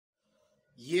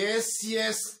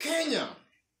Yes, Kenya.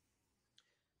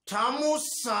 Tamu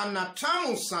sana,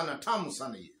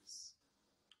 yes.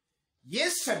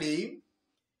 Yesterday,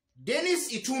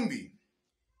 Denis Itumbi,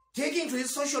 taking to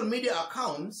his social media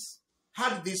accounts,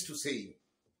 had this to say.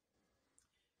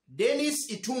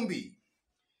 Denis Itumbi,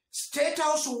 State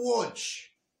House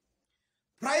watch.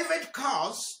 Private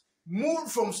cars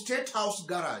moved from State House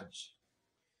garage.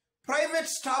 Private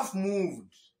staff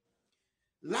moved.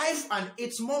 Life and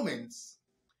its moments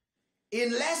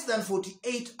in less than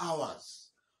 48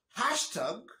 hours.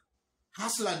 Hashtag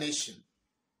Hustler Nation.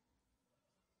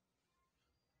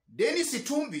 Denis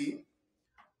Itumbi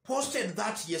posted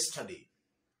that yesterday.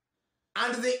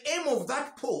 And the aim of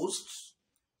that post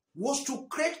was to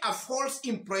create a false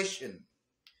impression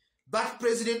that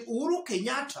President Uhuru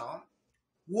Kenyatta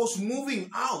was moving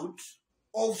out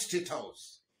of State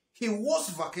House. He was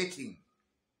vacating.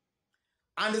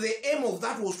 And the aim of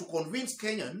that was to convince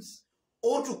Kenyans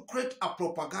or to create a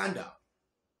propaganda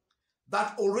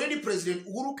that already President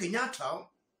Uhuru Kenyatta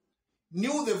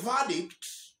knew the verdict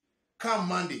come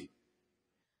Monday.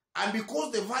 And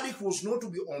because the verdict was not to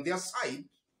be on their side,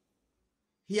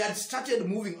 he had started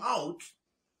moving out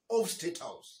of State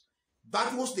House.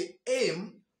 That was the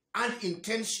aim and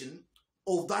intention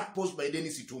of that post by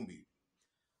Denis Itumbi.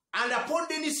 And upon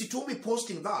Denis Itumbi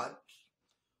posting that,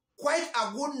 quite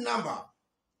a good number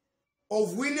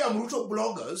of William Ruto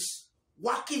bloggers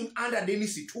working under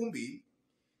Denis Itumbi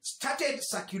started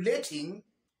circulating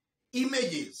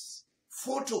images,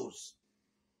 photos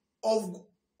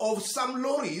of some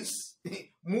lorries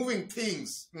moving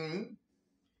things.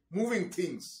 Moving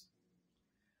things.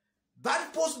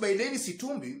 That post by Denis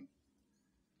Itumbi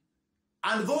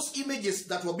and those images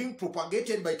that were being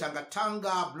propagated by Tanga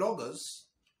bloggers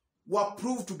were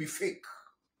proved to be fake.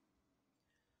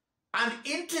 And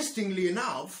interestingly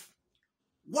enough,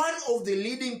 one of the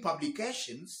leading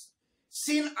publications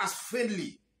seen as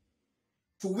friendly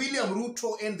to William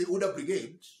Ruto and the UDA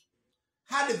brigade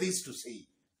had this to say.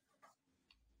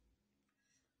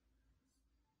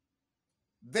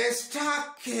 The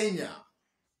Star Kenya.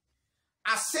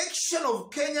 A section of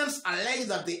Kenyans allege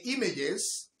that the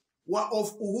images were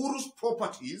of Uhuru's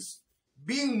properties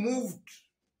being moved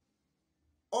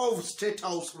of State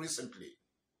House recently.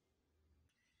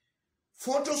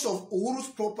 Photos of Uhuru's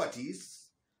properties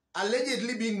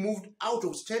allegedly being moved out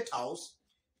of State House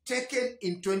taken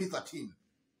in 2013.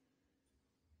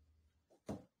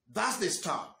 That's the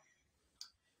Star.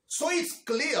 So it's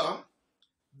clear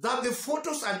that the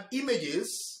photos and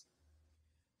images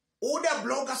other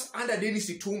bloggers under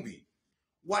Denis Itumbi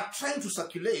were trying to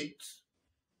circulate,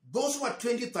 those were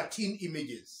 2013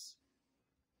 images.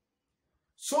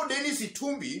 So Denis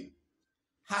Itumbi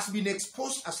has been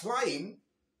exposed as lying,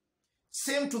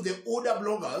 same to the older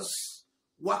bloggers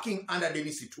working under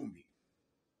Denis Itumbi.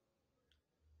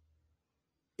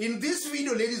 In this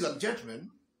video, ladies and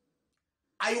gentlemen,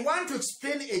 I want to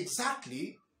explain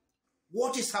exactly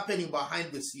what is happening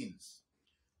behind the scenes.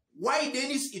 Why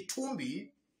Denis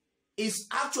Itumbi is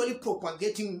actually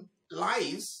propagating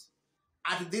lies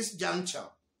at this juncture,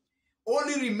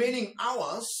 only remaining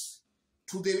hours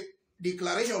to the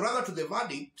declaration, or rather to the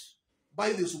verdict,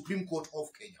 by the Supreme Court of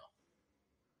Kenya.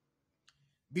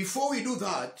 Before we do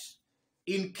that,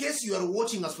 in case you are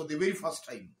watching us for the very first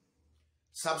time,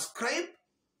 subscribe,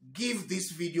 give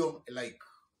this video a like.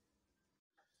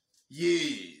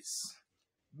 Yes.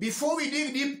 Before we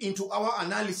dig deep into our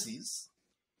analysis,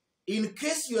 in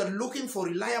case you are looking for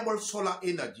reliable solar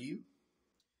energy,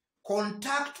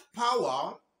 contact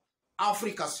Power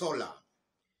Africa Solar.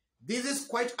 This is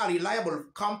quite a reliable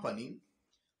company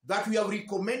that we have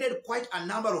recommended quite a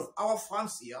number of our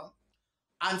fans here,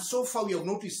 and so far we have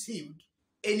not received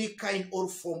any kind or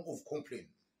form of complaint.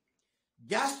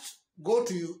 Just go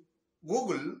to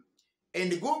Google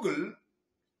and Google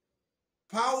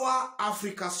Power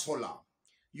Africa Solar.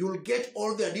 You'll get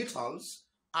all their details,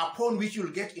 upon which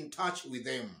you'll get in touch with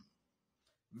them.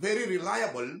 Very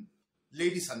reliable,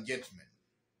 ladies and gentlemen.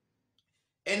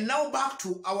 And now back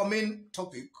to our main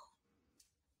topic.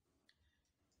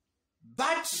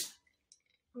 That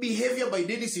behavior by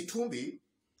Denis Itumbi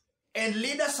and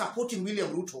leaders supporting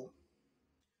William Ruto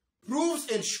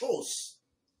proves and shows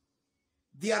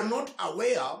they are not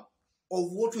aware of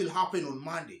what will happen on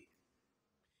Monday.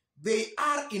 They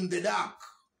are in the dark.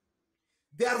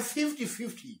 They are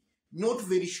 50-50, not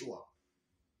very sure.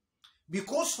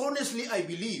 Because honestly, I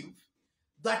believe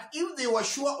that if they were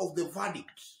sure of the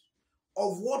verdict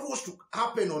of what was to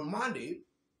happen on Monday,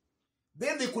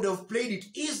 then they could have played it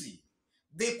easy.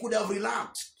 They could have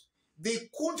relaxed. They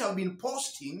couldn't have been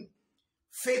posting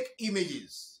fake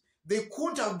images. They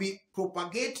couldn't have been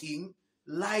propagating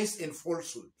lies and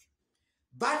falsehood.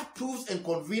 That proves and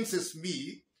convinces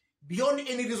me, beyond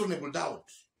any reasonable doubt,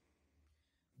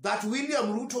 that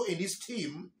William Ruto and his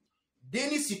team,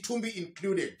 Denis Itumbi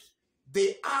included,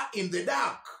 they are in the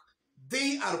dark.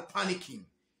 They are panicking.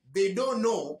 They don't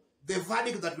know the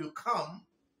verdict that will come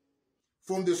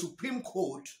from the Supreme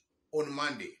Court on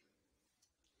Monday.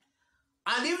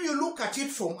 And if you look at it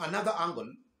from another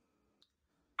angle,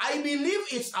 I believe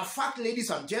it's a fact, ladies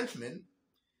and gentlemen,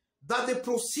 that the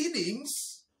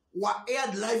proceedings were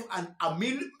aired live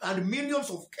and millions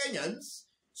of Kenyans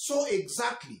saw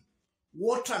exactly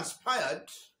what transpired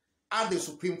at the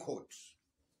Supreme Court.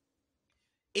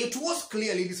 It was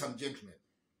clear, ladies and gentlemen.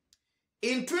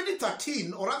 In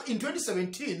 2013, or rather in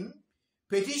 2017,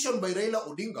 petition by Raila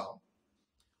Odinga,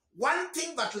 one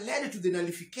thing that led to the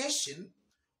nullification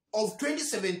of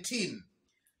 2017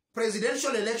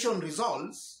 presidential election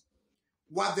results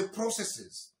were the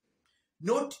processes,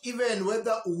 not even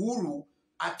whether Uhuru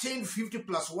attained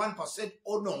 50+1%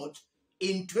 or not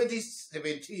in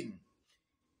 2017.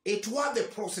 It were the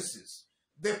processes.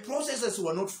 The processes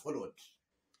were not followed.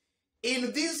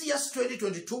 In this year's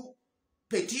 2022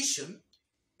 petition,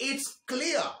 it's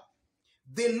clear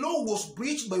the law was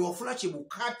breached by Wafula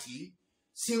Chebukati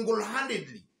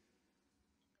single-handedly,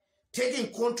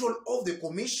 taking control of the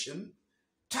commission,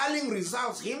 tallying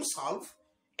results himself,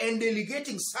 and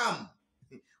delegating some,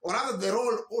 or rather the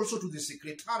role also to the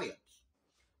secretariat,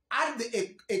 at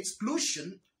the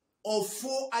exclusion of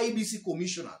 4 IBC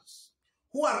commissioners,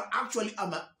 who are actually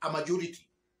a majority.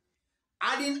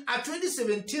 And in a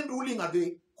 2017 ruling at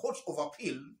the Court of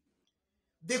Appeal,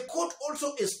 the court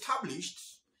also established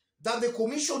that the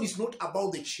commission is not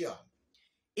about the chair.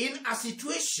 In a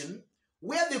situation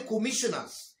where the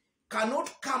commissioners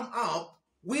cannot come up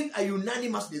with a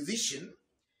unanimous decision,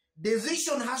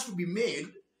 decision has to be made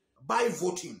by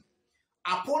voting,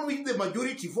 upon which the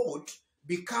majority vote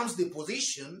becomes the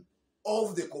position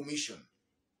of the commission.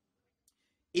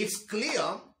 It's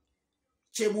clear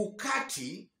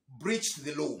Chebukati breached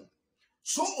the law.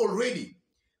 So already,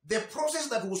 the process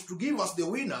that was to give us the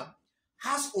winner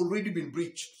has already been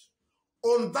breached.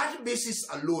 On that basis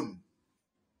alone,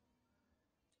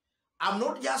 I'm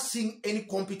not just seeing any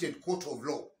competent court of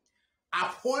law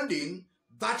upholding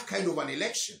that kind of an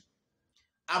election.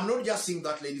 I'm not just seeing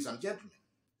that, ladies and gentlemen.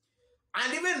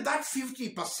 And even that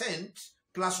 50%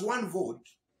 plus 1 vote,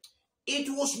 it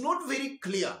was not very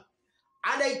clear.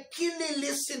 And I keenly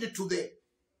listened to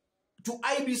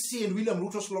IBC and William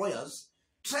Ruto's lawyers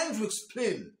trying to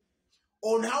explain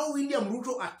on how William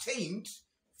Ruto attained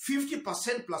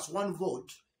 50% plus 1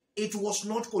 vote. It was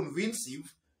not convincing,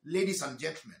 ladies and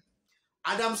gentlemen.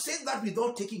 And I'm saying that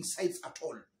without taking sides at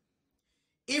all.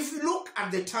 If you look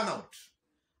at the turnout,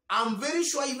 I'm very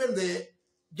sure even the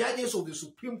judges of the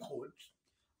Supreme Court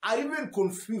are even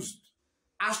confused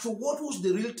as to what was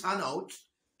the real turnout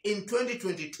in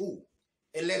 2022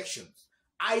 elections.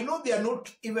 I know they are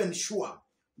not even sure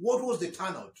what was the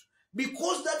turnout,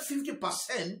 because that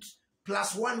 50%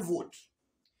 plus 1 vote,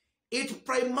 it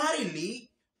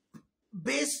primarily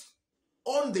based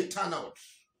on the turnout.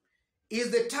 Is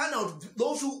the turnout,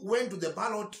 those who went to the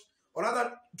ballot, or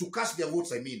rather to cast their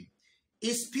votes,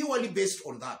 is purely based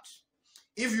on that.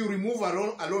 If you remove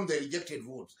along the rejected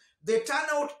votes, the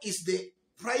turnout is the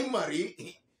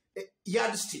primary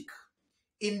yardstick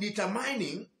in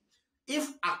determining if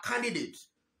a candidate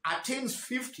attains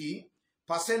 50%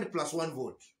 plus 1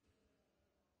 vote.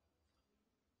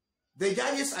 The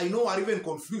judges, I know, are even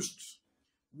confused.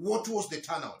 What was the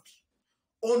turnout?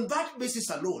 On that basis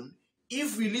alone,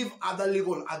 if we leave other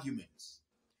legal arguments,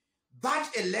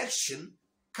 that election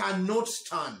cannot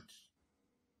stand.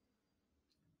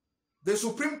 The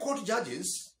Supreme Court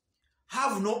judges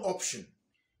have no option,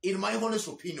 in my honest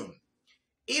opinion.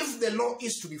 If the law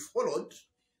is to be followed,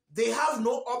 they have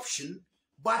no option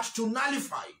but to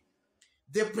nullify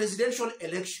the presidential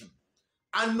election.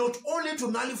 And not only to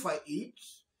nullify it,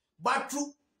 but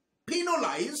to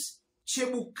penalize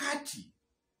Chebukati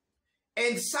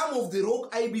and some of the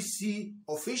rogue IBC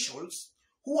officials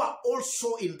who are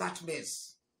also in that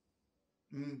mess.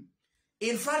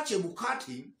 In fact,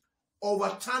 Chebukati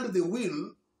overturned the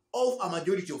will of a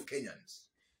majority of Kenyans.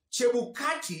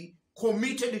 Chebukati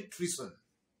committed treason.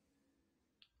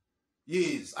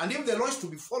 Yes, and if the law is to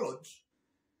be followed,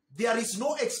 there is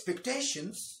no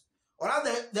expectations, or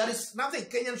rather, there is nothing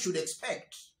Kenyans should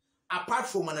expect apart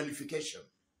from a nullification.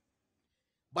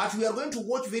 But we are going to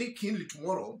watch very keenly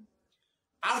tomorrow.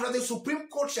 After the Supreme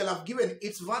Court shall have given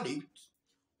its verdict,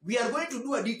 we are going to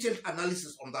do a detailed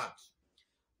analysis on that.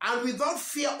 And without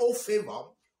fear or favor,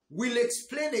 we'll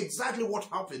explain exactly what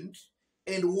happened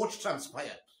and what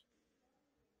transpired.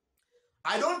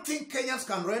 I don't think Kenyans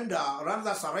can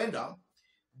rather surrender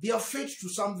their fate to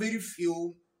some very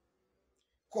few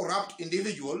corrupt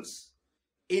individuals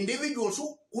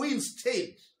who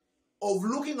instead of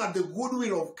looking at the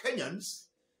goodwill of Kenyans,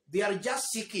 they are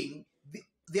just seeking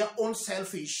their own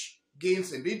selfish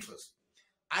gains and interests.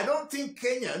 I don't think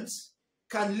Kenyans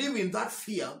can live in that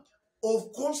fear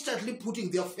of constantly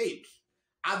putting their fate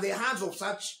at the hands of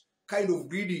such kind of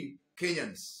greedy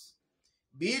Kenyans.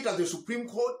 Be it at the Supreme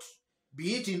Court,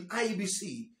 be it in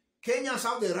IEBC, Kenyans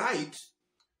have the right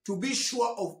to be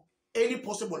sure of any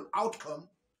possible outcome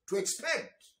to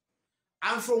expect.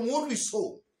 And from what we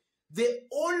saw, the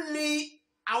only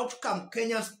outcome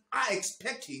Kenyans are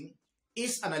expecting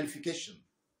is a nullification.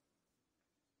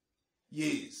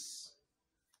 Yes.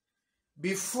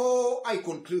 Before I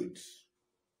conclude,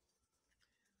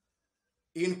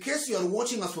 in case you are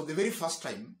watching us for the very first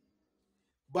time,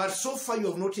 but so far you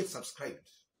have not yet subscribed,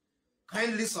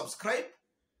 kindly subscribe,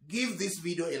 give this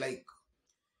video a like.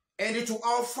 And to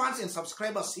our fans and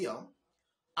subscribers here,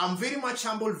 I'm very much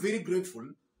humble, very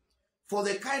grateful for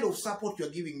the kind of support you're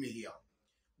giving me here.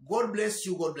 God bless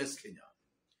you, God bless Kenya.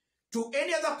 To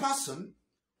any other person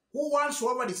who wants to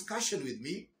have a discussion with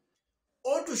me,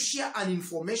 or to share an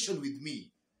information with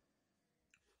me,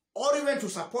 or even to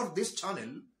support this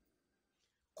channel,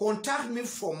 contact me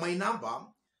from my number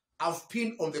I've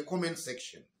pinned on the comment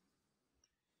section.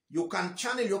 You can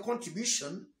channel your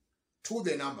contribution to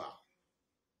the number.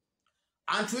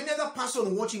 And to any other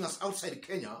person watching us outside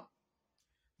Kenya,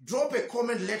 drop a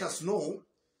comment, let us know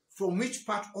from which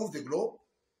part of the globe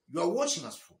you are watching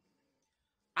us from.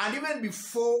 And even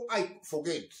before I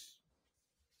forget,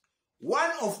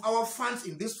 one of our fans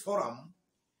in this forum,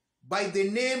 by the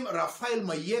name Rafael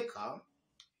Mayeka,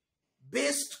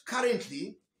 based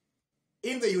currently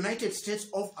in the United States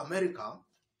of America,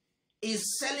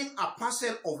 is selling a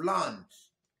parcel of land,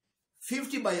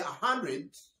 50 by 100,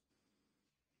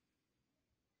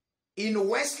 in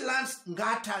Westlands,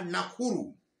 Ngata,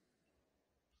 Nakuru.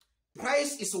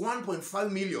 Price is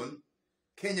 1.5 million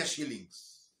Kenya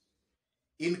shillings.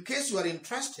 In case you are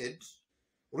interested,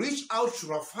 reach out to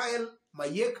Rafael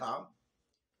Mayeka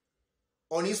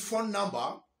on his phone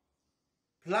number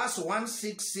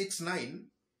 +1669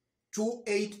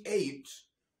 288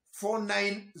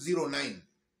 4909.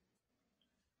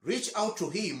 Reach out to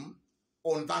him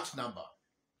on that number.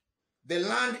 The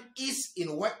land is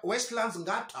in Westlands,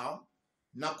 Ngata,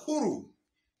 Nakuru.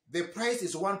 The price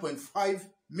is 1.5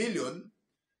 million.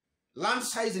 Land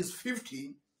size is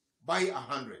 50 by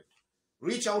 100.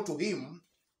 Reach out to him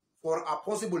for a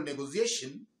possible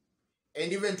negotiation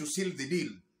and even to seal the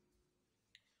deal.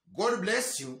 God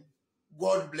bless you.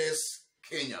 God bless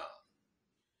Kenya.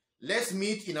 Let's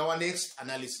meet in our next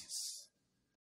analysis.